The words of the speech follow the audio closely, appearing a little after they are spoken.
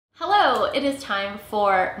it is time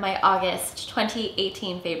for my August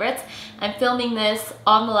 2018 favorites. I'm filming this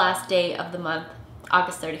on the last day of the month,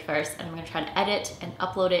 August 31st, and I'm gonna try to edit and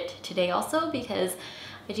upload it today also because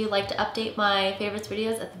I do like to update my favorites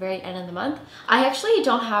videos at the very end of the month. I actually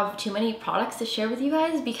don't have too many products to share with you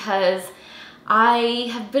guys because I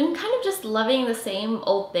have been kind of just loving the same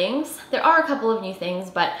old things. There are a couple of new things,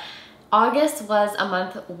 but August was a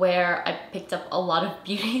month where I picked up a lot of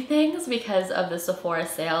beauty things because of the Sephora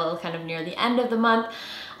sale kind of near the end of the month.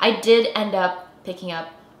 I did end up picking up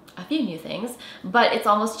a few new things, but it's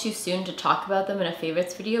almost too soon to talk about them in a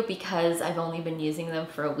favorites video because I've only been using them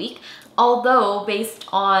for a week. Although, based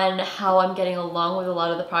on how I'm getting along with a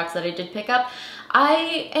lot of the products that I did pick up,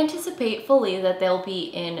 I anticipate fully that they'll be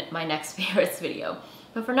in my next favorites video.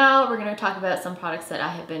 But for now, we're going to talk about some products that I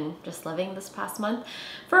have been just loving this past month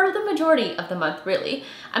for the majority of the month, really.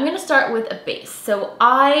 I'm going to start with a base. So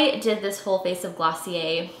I did this full face of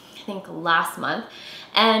Glossier, I think last month,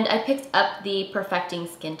 and I picked up the Perfecting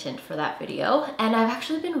Skin Tint for that video, and I've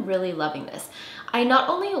actually been really loving this. I not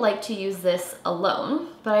only like to use this alone,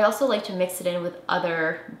 but I also like to mix it in with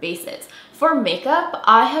other bases. For makeup,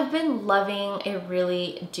 I have been loving a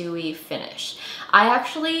really dewy finish. I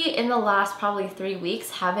actually, in the last probably 3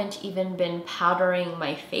 weeks, haven't even been powdering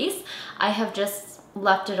my face. I have just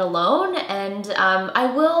left it alone, and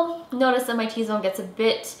I will notice that my T-zone gets a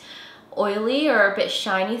bit oily or a bit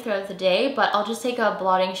shiny throughout the day, but I'll just take a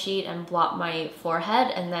blotting sheet and blot my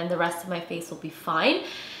forehead, and then the rest of my face will be fine.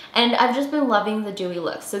 And I've just been loving the dewy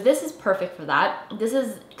look. So this is perfect for that. This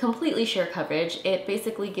is completely sheer coverage. It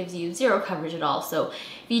basically gives you zero coverage at all. So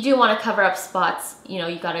if you do want to cover up spots, you know,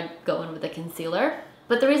 you gotta go in with a concealer.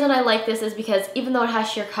 But the reason I like this is because even though it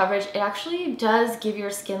has sheer coverage, it actually does give your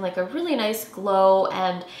skin like a really nice glow,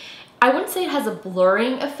 and I wouldn't say it has a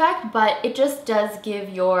blurring effect, but it just does give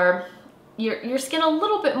your skin a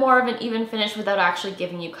little bit more of an even finish without actually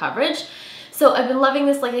giving you coverage. So I've been loving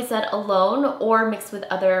this, like I said, alone or mixed with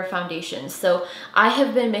other foundations. So I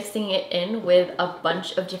have been mixing it in with a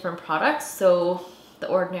bunch of different products. So the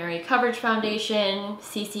Ordinary Coverage Foundation,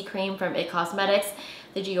 CC Cream from It Cosmetics,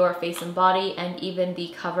 the Dior Face and Body, and even the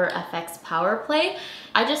Cover FX Power Play.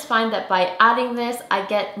 I just find that by adding this, I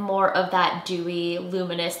get more of that dewy,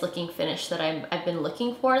 luminous looking finish that I've been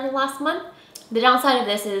looking for in the last month. The downside of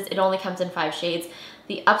this is it only comes in 5 shades.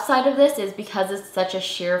 The upside of this is because it's such a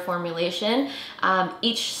sheer formulation,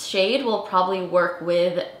 each shade will probably work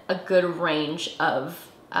with a good range of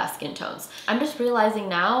skin tones. I'm just realizing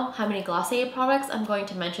now how many Glossier products I'm going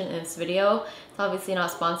to mention in this video. It's obviously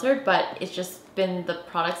not sponsored, but it's just been the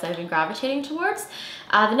products I've been gravitating towards.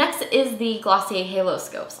 The next is the Glossier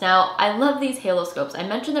Haloscopes. Now, I love these Haloscopes. I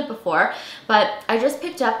mentioned it before, but I just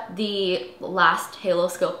picked up the last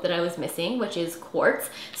Haloscope that I was missing, which is Quartz.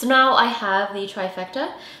 So now I have the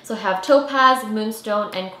trifecta. So I have Topaz,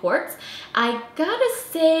 Moonstone, and Quartz. I gotta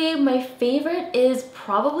say my favorite is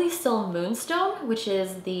probably still Moonstone, which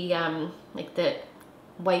is the like the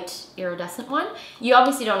white iridescent one. You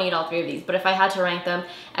obviously don't need all 3 of these, but if I had to rank them,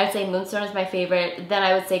 I would say Moonstone is my favorite, then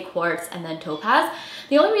I would say Quartz, and then Topaz.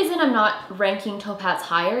 The only reason I'm not ranking Topaz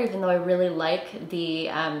higher, even though I really like the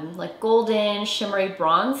like golden shimmery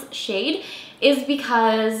bronze shade, is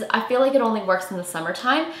because I feel like it only works in the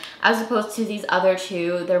summertime, as opposed to these other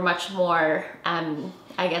two. They're much more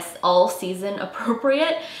I guess all season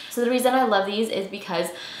appropriate. So the reason I love these is because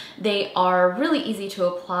they are really easy to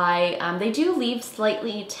apply. They do leave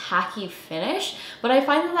slightly tacky finish, but I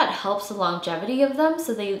find that that helps the longevity of them,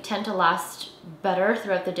 so they tend to last better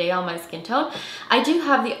throughout the day on my skin tone. I do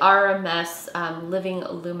have the RMS Living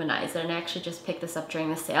Luminizer, and I actually just picked this up during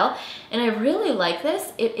the sale, and I really like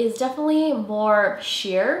this. It is definitely more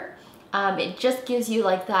sheer. It just gives you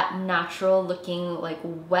like that natural looking, like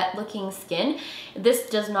wet looking skin. This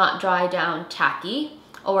does not dry down tacky,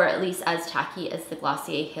 or at least as tacky as the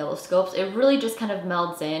Glossier Haloscopes. It really just kind of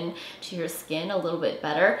melds in to your skin a little bit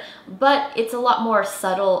better, but it's a lot more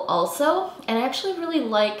subtle also. And I actually really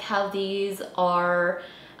like how these are,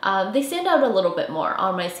 they stand out a little bit more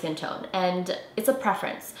on my skin tone, and it's a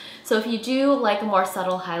preference. So if you do like a more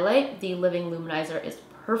subtle highlight, the Living Luminizer is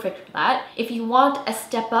perfect for that. If you want a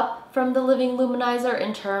step up from the Living Luminizer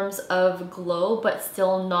in terms of glow, but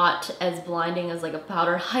still not as blinding as like a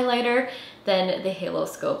powder highlighter, then the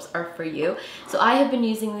Haloscopes are for you. So I have been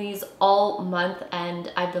using these all month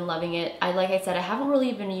and I've been loving it. Like I said, I haven't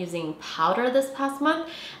really been using powder this past month.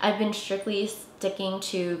 I've been strictly sticking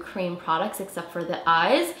to cream products except for the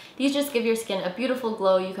eyes. These just give your skin a beautiful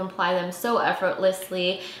glow. You can apply them so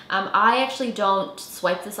effortlessly. I actually don't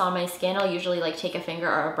swipe this on my skin. I'll usually like take a finger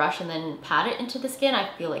or a brush and then pat it into the skin. I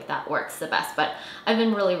feel like that works the best, but I've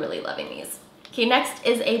been really, really loving these. Okay, next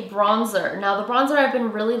is a bronzer. Now the bronzer I've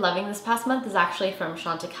been really loving this past month is actually from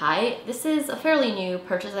Chantecaille. This is a fairly new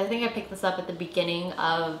purchase. I think I picked this up at the beginning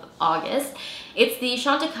of August. It's the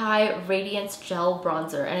Chantecaille Radiance Gel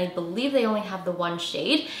Bronzer, and I believe they only have the one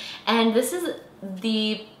shade. And this is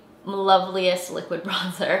the loveliest liquid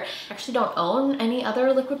bronzer. I actually don't own any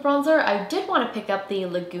other liquid bronzer. I did want to pick up the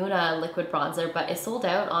Laguna liquid bronzer, but it sold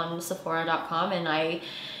out on Sephora.com and I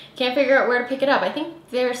can't figure out where to pick it up. I think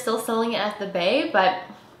they're still selling it at the Bay, but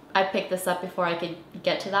I picked this up before I could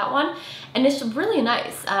get to that one. And it's really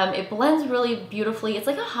nice. It blends really beautifully. It's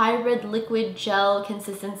like a hybrid liquid gel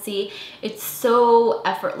consistency. It's so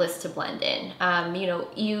effortless to blend in. You know,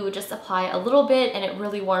 you just apply a little bit and it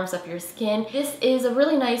really warms up your skin. This is a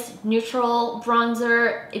really nice neutral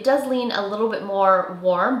bronzer. It does lean a little bit more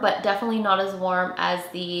warm, but definitely not as warm as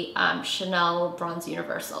the Chanel Bronze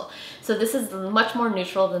Universal. So this is much more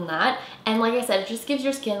neutral than that. And like I said, it just gives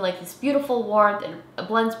your skin like this beautiful warmth and it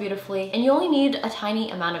blends beautifully, and you only need a tiny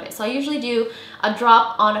amount of it. So I usually do a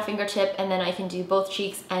drop on a fingertip, and then I can do both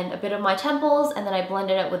cheeks and a bit of my temples, and then I blend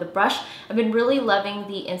it out with a brush. I've been really loving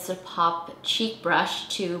the Instapop cheek brush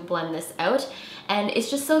to blend this out, and it's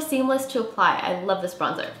just so seamless to apply. I love this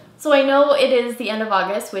bronzer. So I know it is the end of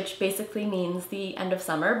August, which basically means the end of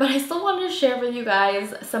summer, but I still wanted to share with you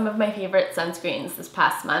guys some of my favorite sunscreens this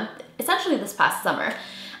past month, essentially this past summer.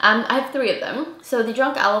 I have 3 of them. So the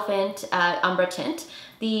Drunk Elephant Umbra Tint,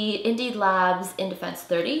 the Indeedlabs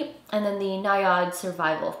Indefense30, and then the Niod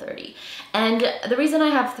Survival 30. And the reason I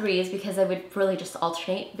have 3 is because I would really just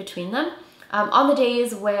alternate between them. On the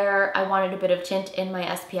days where I wanted a bit of tint in my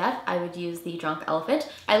SPF, I would use the Drunk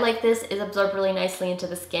Elephant. I like this, it absorbs really nicely into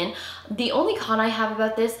the skin. The only con I have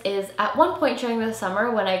about this is at one point during the summer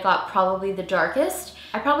when I got probably the darkest,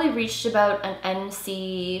 I probably reached about an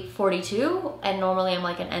NC 42, and normally I'm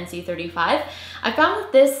like an NC 35. I found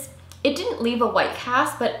that this, it didn't leave a white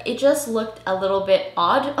cast, but it just looked a little bit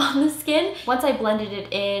odd on the skin. Once I blended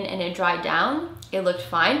it in and it dried down, it looked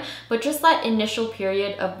fine, but just that initial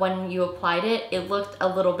period of when you applied it, it looked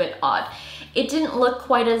a little bit odd. It didn't look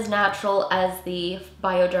quite as natural as the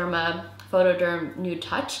Bioderma Photoderm Nude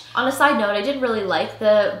Touch. On a side note, I did really like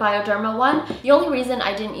the Bioderma one. The only reason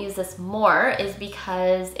I didn't use this more is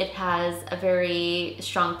because it has a very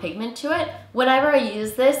strong pigment to it. Whenever I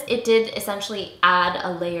use this, it did essentially add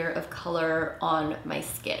a layer of color on my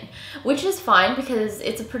skin, which is fine because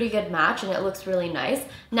it's a pretty good match and it looks really nice.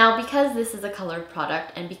 Now, because this is a colored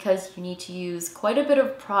product and because you need to use quite a bit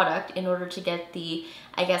of product in order to get the,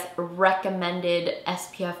 I guess, recommended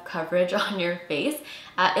SPF coverage on your face,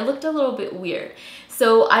 it looked a little bit weird.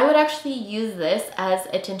 So I would actually use this as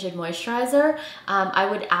a tinted moisturizer. I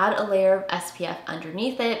would add a layer of SPF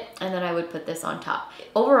underneath it, and then I would put this on top.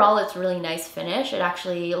 Overall, it's a really nice finish. It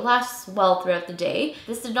actually lasts well throughout the day.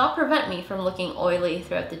 This did not prevent me from looking oily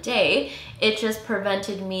throughout the day. It just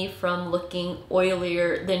prevented me from looking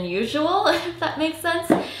oilier than usual, if that makes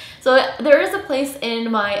sense. So there is a place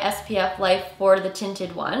in my SPF life for the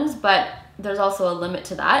tinted ones, but there's also a limit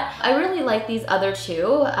to that. I really like these other 2.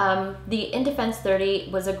 The Indefense30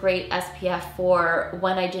 was a great SPF for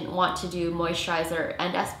when I didn't want to do moisturizer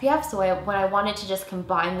and SPF, so when I wanted to just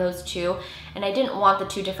combine those 2 and I didn't want the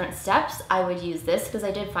 2 different steps, I would use this because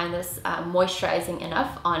I did find this moisturizing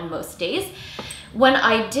enough on most days. When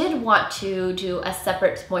I did want to do a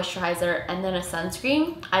separate moisturizer and then a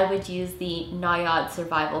sunscreen, I would use the Niod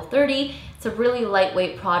Survival 30. It's a really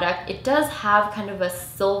lightweight product. It does have kind of a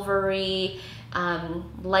silvery,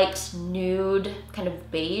 light nude, kind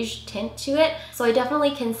of beige tint to it. So I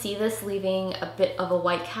definitely can see this leaving a bit of a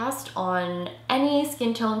white cast on any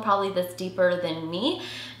skin tone probably that's deeper than me.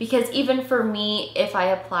 Because even for me, if I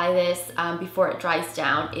apply this before it dries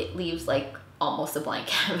down, it leaves like almost a blank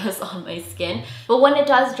canvas on my skin. But when it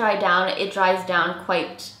does dry down, it dries down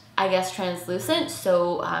quite, I guess, translucent,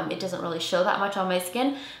 so it doesn't really show that much on my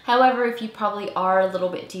skin. However, if you probably are a little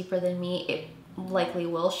bit deeper than me, it likely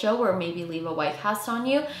will show or maybe leave a white cast on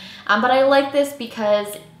you. But I like this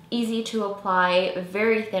because easy to apply,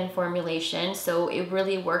 very thin formulation, so it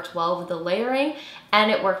really worked well with the layering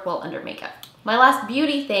and it worked well under makeup. My last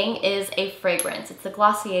beauty thing is a fragrance. It's the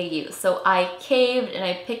Glossier You. So I caved and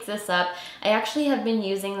I picked this up. I actually have been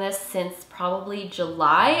using this since probably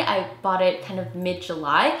July. I bought it kind of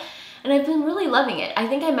mid-July and I've been really loving it. I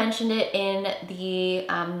think I mentioned it in the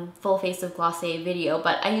full face of Glossier video,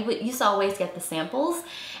 but I used to always get the samples,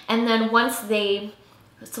 and then once they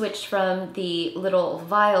switched from the little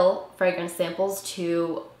vial fragrance samples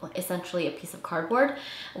to essentially a piece of cardboard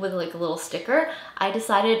with like a little sticker, I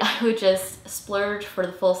decided I would just splurge for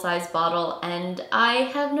the full-size bottle, and I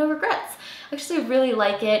have no regrets. Actually, I really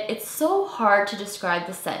like it. It's so hard to describe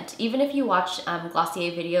the scent. Even if you watch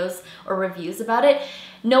Glossier videos or reviews about it,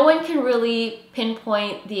 no one can really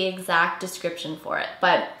pinpoint the exact description for it.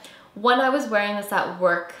 But when I was wearing this at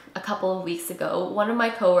work a couple of weeks ago, one of my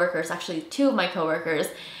coworkers, actually two of my coworkers,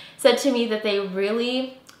 said to me that they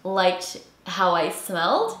really liked how I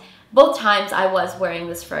smelled both times I was wearing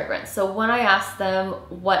this fragrance. So when I asked them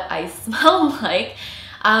what I smelled like,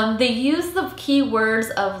 they used the key words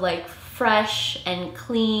of like fresh and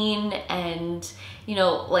clean and, you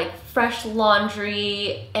know, like fresh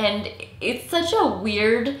laundry, and it's such a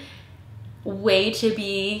weird way to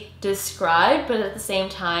be described, but at the same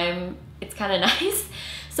time it's kind of nice.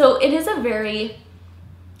 So it is a very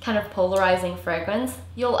kind of polarizing fragrance.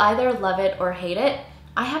 You'll either love it or hate it.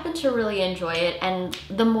 I happen to really enjoy it, and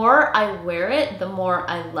the more I wear it, the more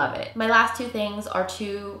I love it. My last two things are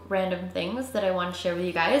two random things that I want to share with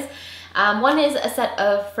you guys. One is a set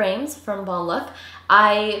of frames from Bonlook.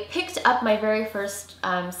 I picked up my very first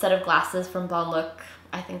set of glasses from Bonlook,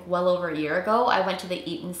 I think well over a year ago. I went to the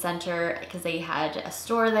Eaton Center because they had a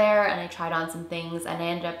store there, and I tried on some things, and I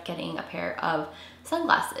ended up getting a pair of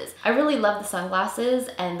sunglasses. I really love the sunglasses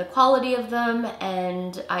and the quality of them,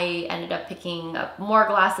 and I ended up picking up more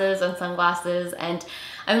glasses and sunglasses, and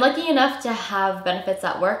I'm lucky enough to have benefits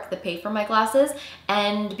at work that pay for my glasses,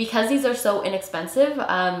 and because these are so inexpensive,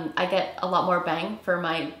 I get a lot more bang for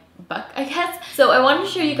my buck, I guess. So I wanted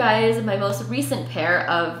to show you guys my most recent pair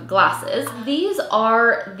of glasses. These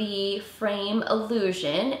are the Frame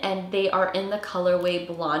Illusion, and they are in the colorway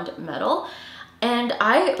Blonde Metal, and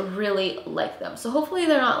I really like them. So hopefully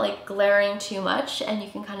they're not like glaring too much, and you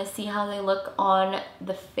can kind of see how they look on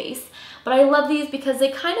the face. But I love these because they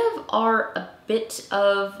kind of are a bit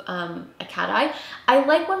of a cat eye. I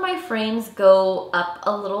like when my frames go up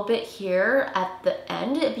a little bit here at the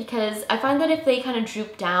end, because I find that if they kind of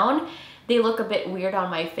droop down, they look a bit weird on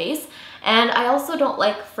my face. And I also don't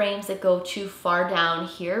like frames that go too far down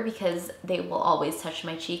here because they will always touch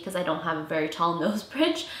my cheek because I don't have a very tall nose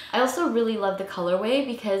bridge. I also really love the colorway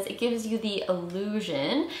because it gives you the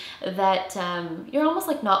illusion that you're almost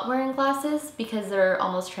like not wearing glasses because they're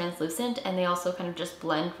almost translucent, and they also kind of just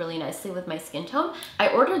blend really nicely with my skin tone. I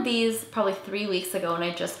ordered these probably 3 weeks ago and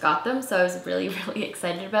I just got them, so I was really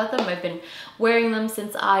excited about them. I've been wearing them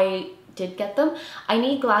since I did get them. I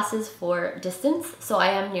need glasses for distance, so I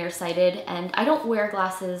am nearsighted, and I don't wear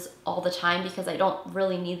glasses all the time because I don't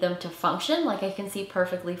really need them to function. Like, I can see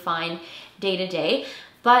perfectly fine day to day,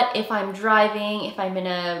 but if I'm driving, if I'm in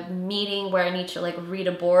a meeting where I need to like read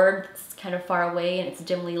a board that's kind of far away and it's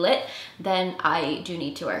dimly lit, then I do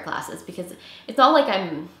need to wear glasses, because it's not like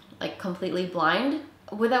I'm like completely blind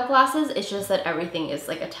without glasses, it's just that everything is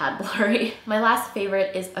like a tad blurry. My last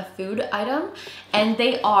favorite is a food item, and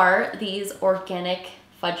they are these organic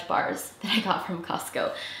fudge bars that I got from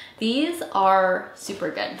Costco. These are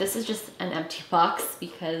super good. This is just an empty box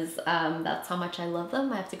because that's how much I love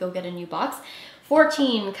them. I have to go get a new box.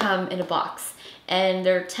 14 come in a box, and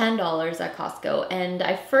they're $10 at Costco. And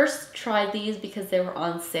I first tried these because they were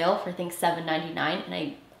on sale for I think $7.99, and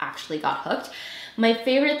I actually got hooked. My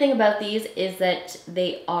favorite thing about these is that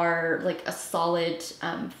they are like a solid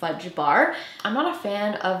fudge bar. I'm not a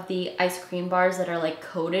fan of the ice cream bars that are like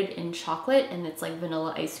coated in chocolate and it's like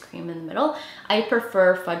vanilla ice cream in the middle. I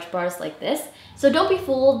prefer fudge bars like this. So don't be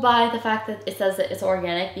fooled by the fact that it says that it's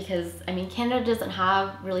organic, because I mean, Canada doesn't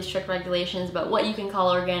have really strict regulations about what you can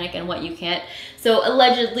call organic and what you can't. So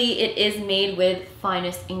allegedly it is made with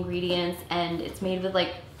finest ingredients, and it's made with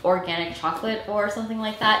like organic chocolate or something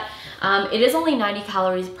like that. It is only 90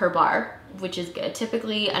 calories per bar, which is good.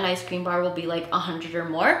 Typically an ice cream bar will be like 100 or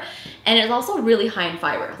more, and it's also really high in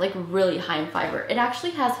fiber, like really high in fiber. It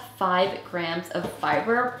actually has 5 grams of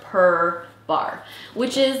fiber per bar,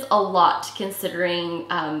 which is a lot considering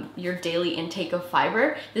your daily intake of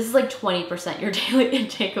fiber. This is like 20% your daily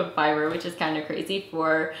intake of fiber, which is kind of crazy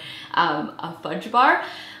for a fudge bar.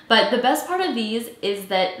 But the best part of these is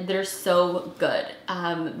that they're so good.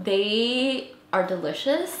 They are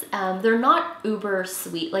delicious. They're not uber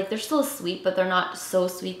sweet. Like, they're still sweet, but they're not so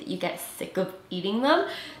sweet that you get sick of eating them.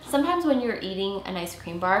 Sometimes when you're eating an ice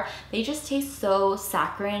cream bar, they just taste so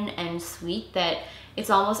saccharine and sweet that it's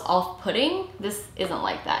almost off-putting. This isn't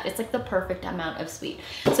like that. It's like the perfect amount of sweet.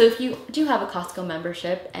 So if you do have a Costco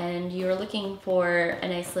membership and you're looking for a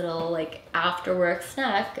nice little like after work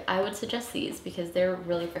snack, I would suggest these because they're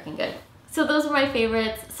really freaking good. So those were my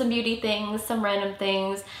favorites, some beauty things, some random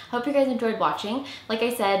things. Hope you guys enjoyed watching. Like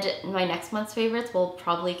I said, my next month's favorites will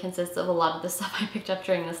probably consist of a lot of the stuff I picked up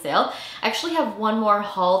during the sale. I actually have one more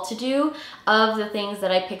haul to do of the things that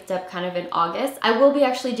I picked up kind of in August. I will be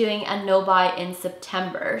actually doing a no buy in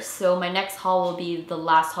September. So my next haul will be the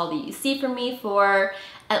last haul that you see from me for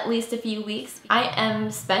at least a few weeks. I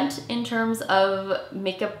am spent in terms of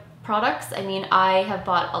makeup products. I mean, I have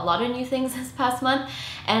bought a lot of new things this past month,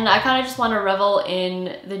 and I kind of just want to revel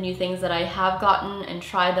in the new things that I have gotten and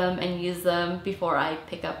try them and use them before I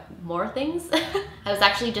pick up more things. I was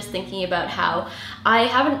actually just thinking about how I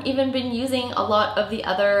haven't even been using a lot of the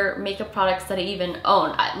other makeup products that I even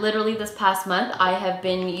own. Literally this past month, I have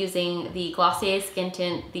been using the Glossier Skin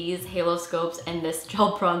Tint, these Haloscopes, and this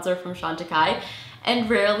gel bronzer from Chantecaille, and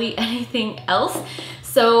rarely anything else.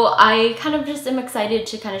 So I kind of just am excited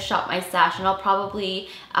to kind of shop my stash, and I'll probably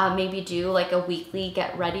maybe do like a weekly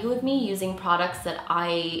get ready with me using products that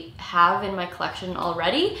I have in my collection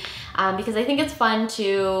already, because I think it's fun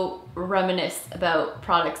to reminisce about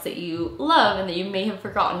products that you love and that you may have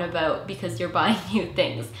forgotten about because you're buying new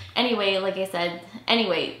things. Anyway, like I said,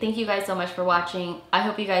 thank you guys so much for watching. I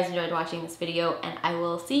hope you guys enjoyed watching this video, and I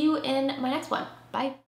will see you in my next one. Bye.